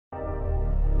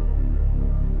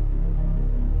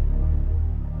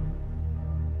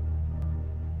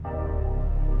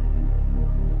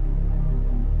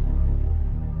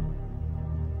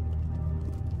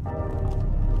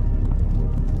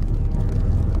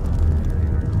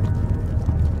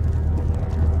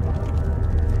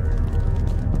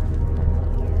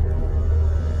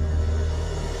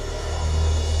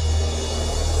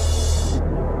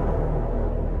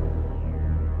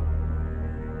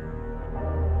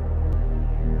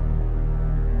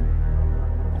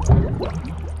Out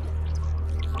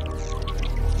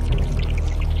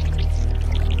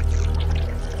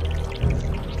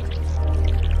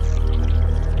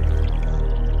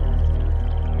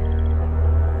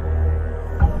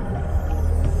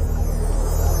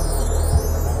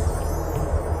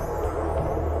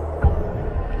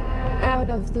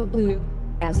of the blue,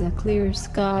 as a clear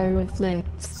sky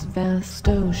reflects vast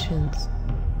oceans,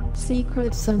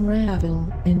 secrets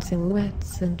unravel in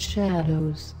silhouettes and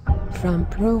shadows. From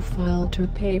profile to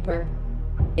paper,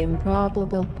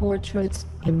 improbable portraits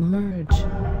emerge.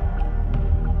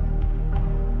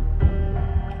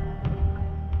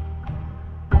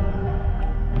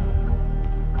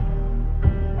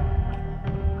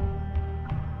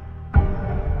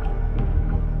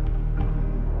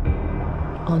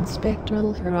 On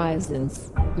spectral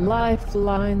horizons,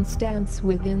 lifelines dance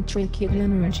with intricate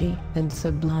energy and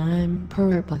sublime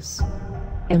purpose.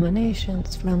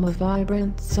 Emanations from a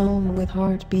vibrant zone with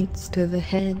heartbeats to the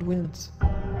headwinds.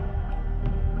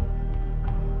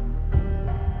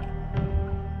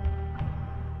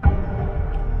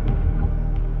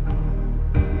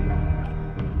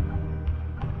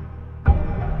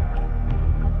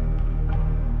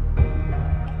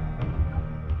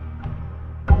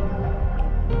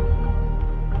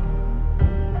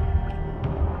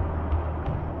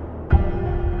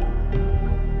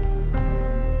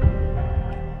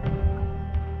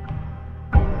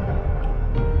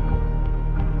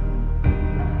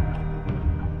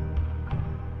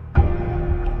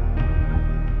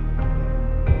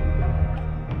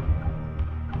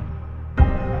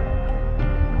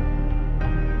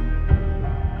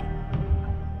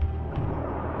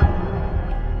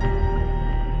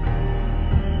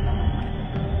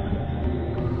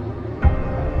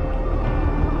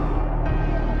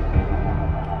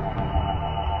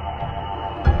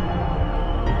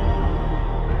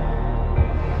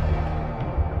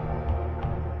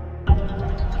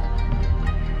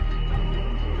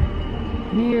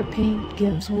 Mere paint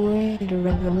gives way to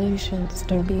revelations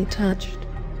to be touched,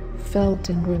 felt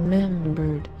and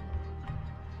remembered.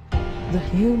 The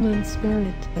human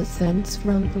spirit ascends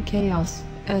from the chaos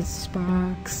as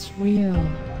sparks reel,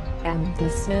 and the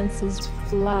senses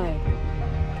fly.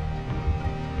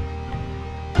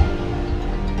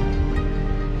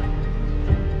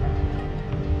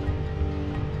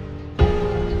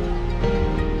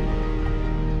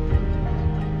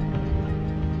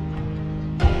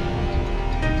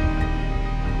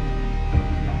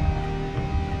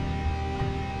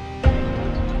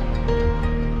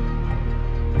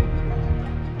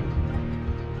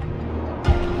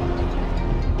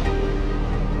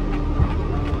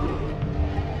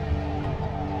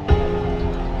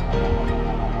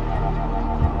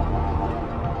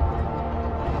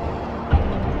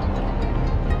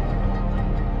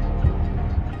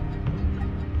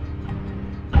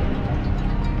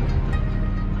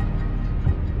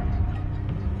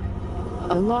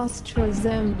 A lost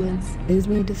resemblance is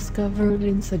rediscovered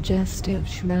in suggestive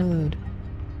shroud.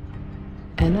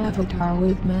 An avatar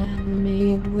with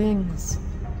man-made wings,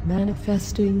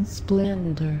 manifesting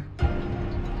splendor.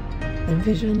 A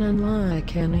vision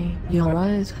unlike any your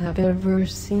eyes have ever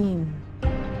seen.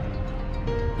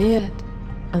 Yet,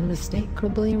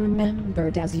 unmistakably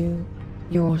remembered as you,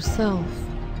 yourself,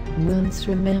 once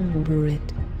remember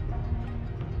it.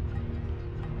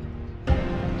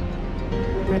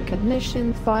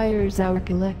 Recognition fires our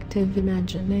collective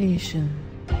imagination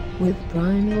with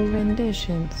primal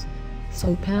renditions,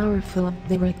 so powerful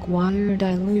they require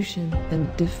dilution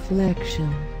and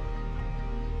deflection.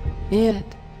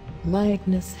 Yet,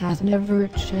 likeness has never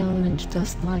challenged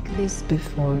us like this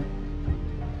before.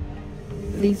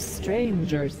 These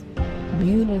strangers,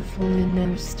 beautiful in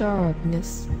their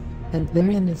starkness and their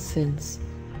innocence,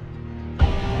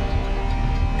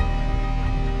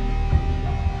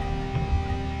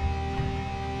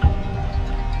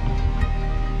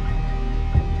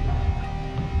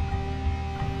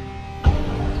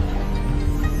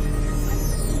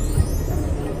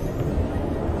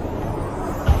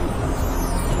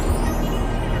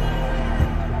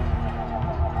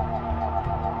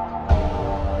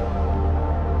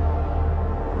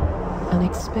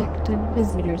 unexpected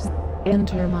visitors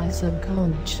enter my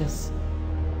subconscious.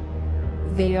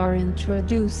 They are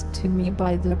introduced to me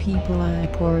by the people I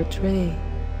portray.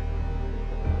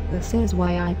 This is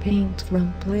why I paint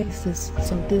from places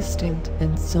so distant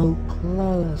and so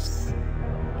close.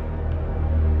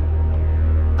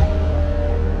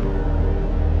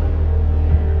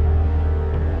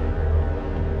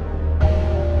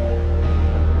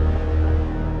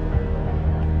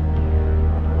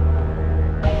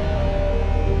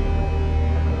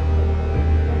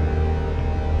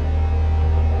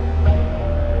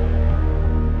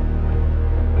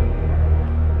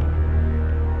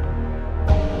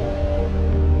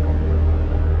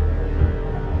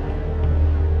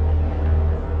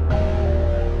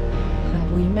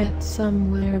 we met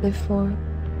somewhere before?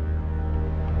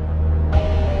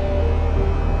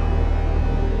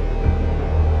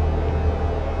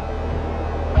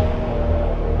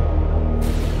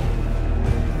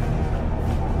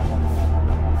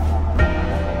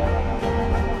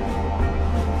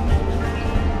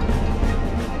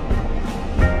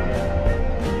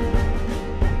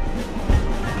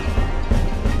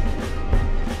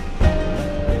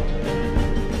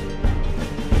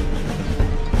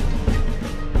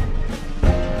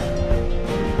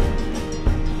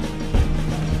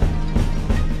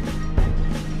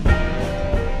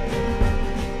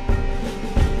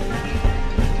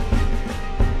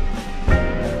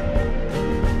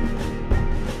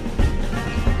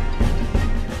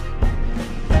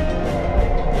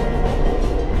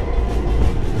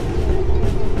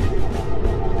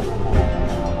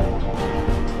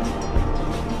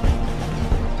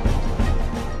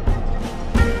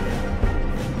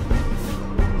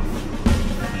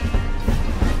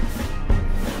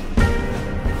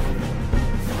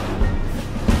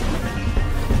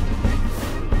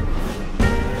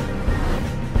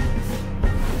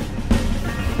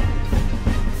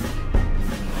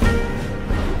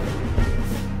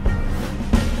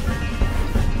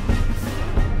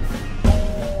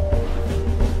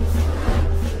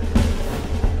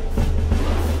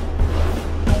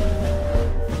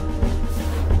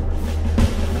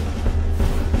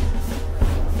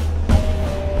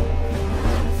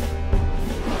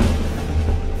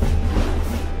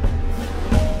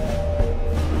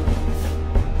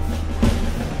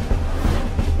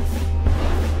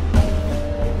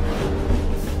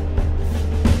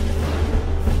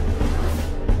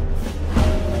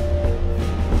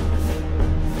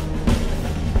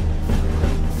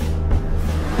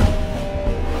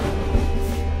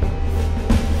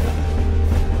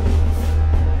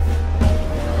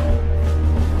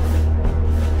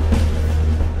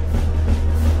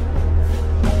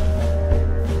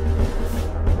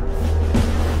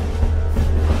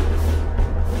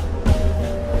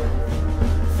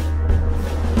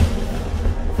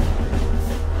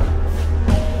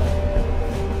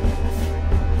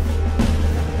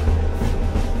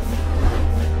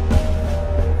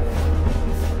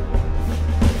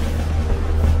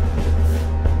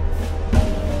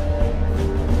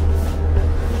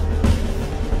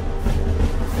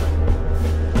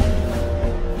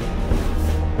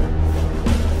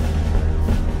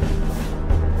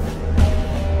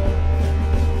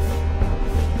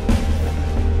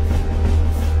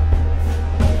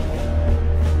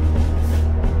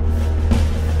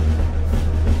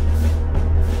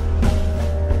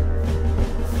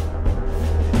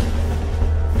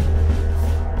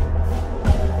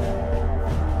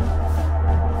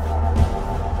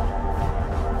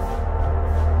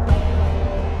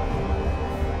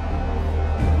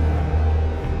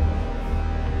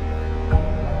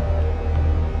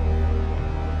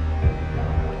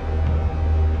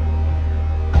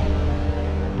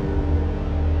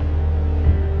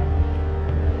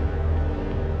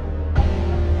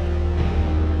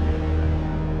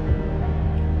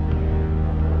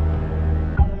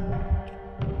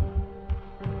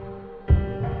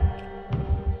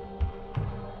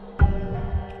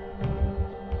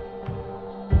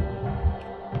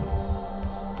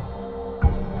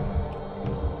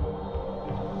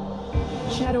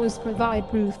 Shadows provide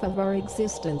proof of our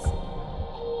existence.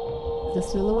 The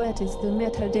silhouette is the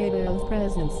metadata of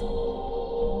presence,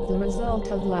 the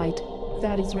result of light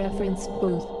that is referenced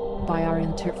both by our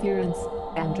interference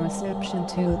and reception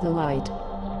to the light.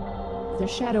 The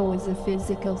shadow is a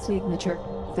physical signature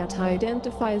that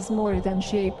identifies more than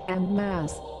shape and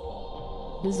mass,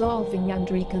 dissolving and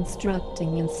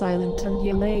reconstructing in silent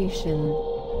undulation,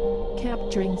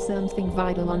 capturing something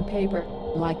vital on paper,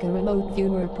 like a remote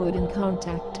viewer put in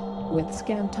contact with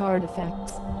scant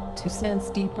artifacts. To sense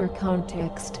deeper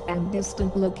context and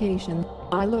distant location,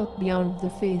 I look beyond the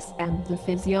face and the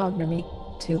physiognomy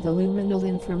to the luminal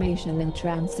information in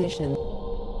transition.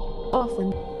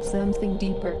 Often, something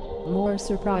deeper, more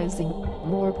surprising,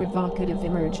 more provocative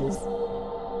emerges.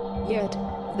 Yet,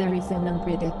 there is an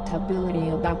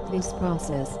unpredictability about this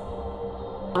process.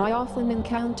 I often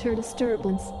encounter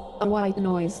disturbance, a white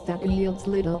noise that yields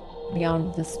little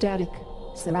beyond the static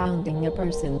surrounding a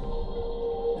person.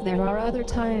 There are other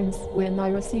times when I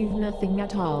receive nothing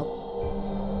at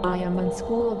all. I am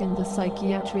unschooled in the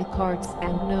psychiatric arts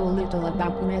and know little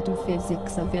about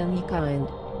metaphysics of any kind.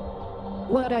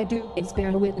 What I do is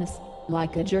bear witness,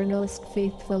 like a journalist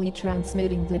faithfully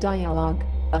transmitting the dialogue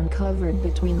uncovered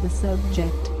between the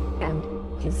subject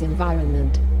and his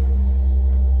environment.